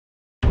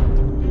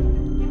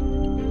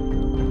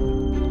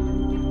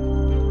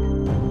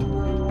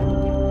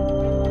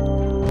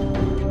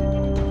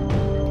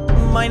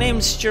my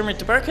name's Jeremy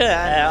de Burke.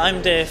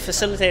 I'm the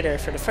facilitator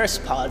for the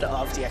first pod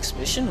of the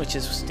exhibition, which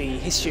is the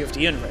History of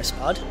the Universe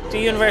pod. The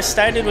universe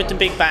started with the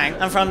Big Bang,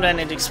 and from then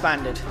it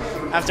expanded.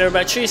 After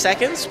about 3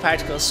 seconds,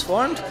 particles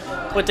formed,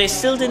 but they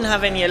still didn't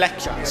have any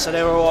electrons, so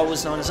they were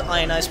always known as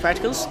ionized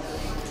particles.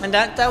 And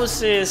that was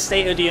the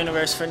state of the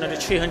universe for another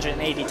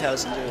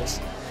 380,000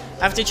 years.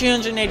 After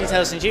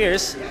 380,000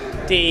 years,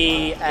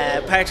 the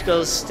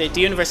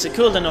universe had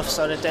cooled enough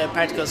so that the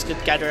particles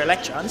could gather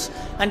electrons,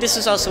 and this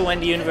is also when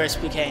the universe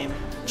became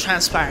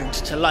transparent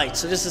to light.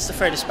 So this is the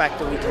furthest back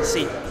that we can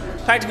see.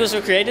 Particles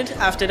were created.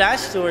 After that,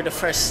 there were the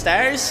first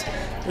stars,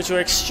 which were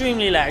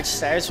extremely large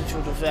stars, which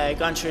would have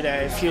gone through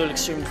their fuel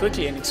extremely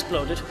quickly and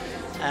exploded,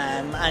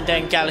 and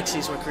then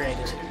galaxies were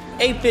created.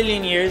 8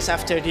 billion years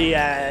after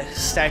the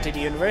start of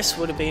the universe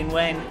would have been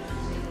when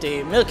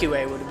the Milky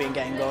Way would have been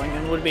getting going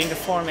and would have been the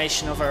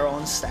formation of our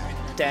own star.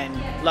 Then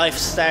life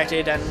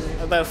started, and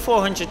about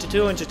 400 to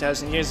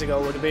 200,000 years ago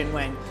would have been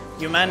when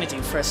humanity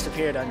first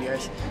appeared on the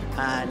Earth,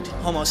 and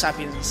Homo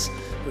sapiens,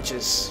 which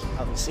is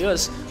obviously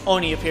us,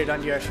 only appeared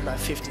on the Earth about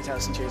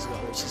 50,000 years ago,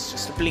 which is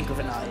just a blink of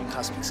an eye in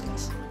cosmic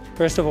scales.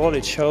 First of all,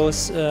 it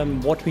shows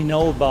what we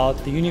know about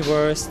the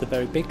universe, the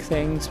very big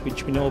things,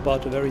 which we know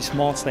about the very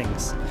small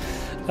things.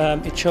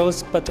 It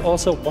shows, but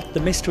also what the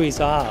mysteries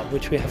are,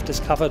 which we have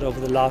discovered over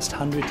the last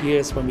 100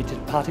 years when we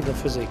did particle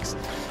physics.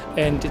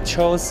 And it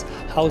shows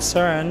how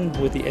CERN,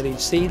 with the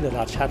LHC, the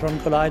Large Hadron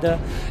Collider,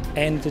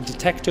 and the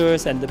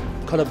detectors and the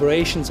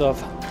collaborations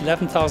of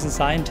 11,000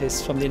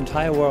 scientists from the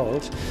entire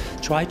world,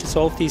 try to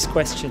solve these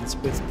questions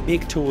with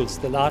big tools,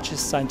 the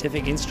largest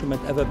scientific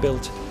instrument ever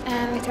built.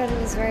 I thought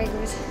it was very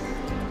good.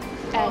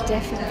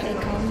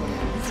 Definitely come.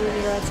 It's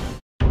really good.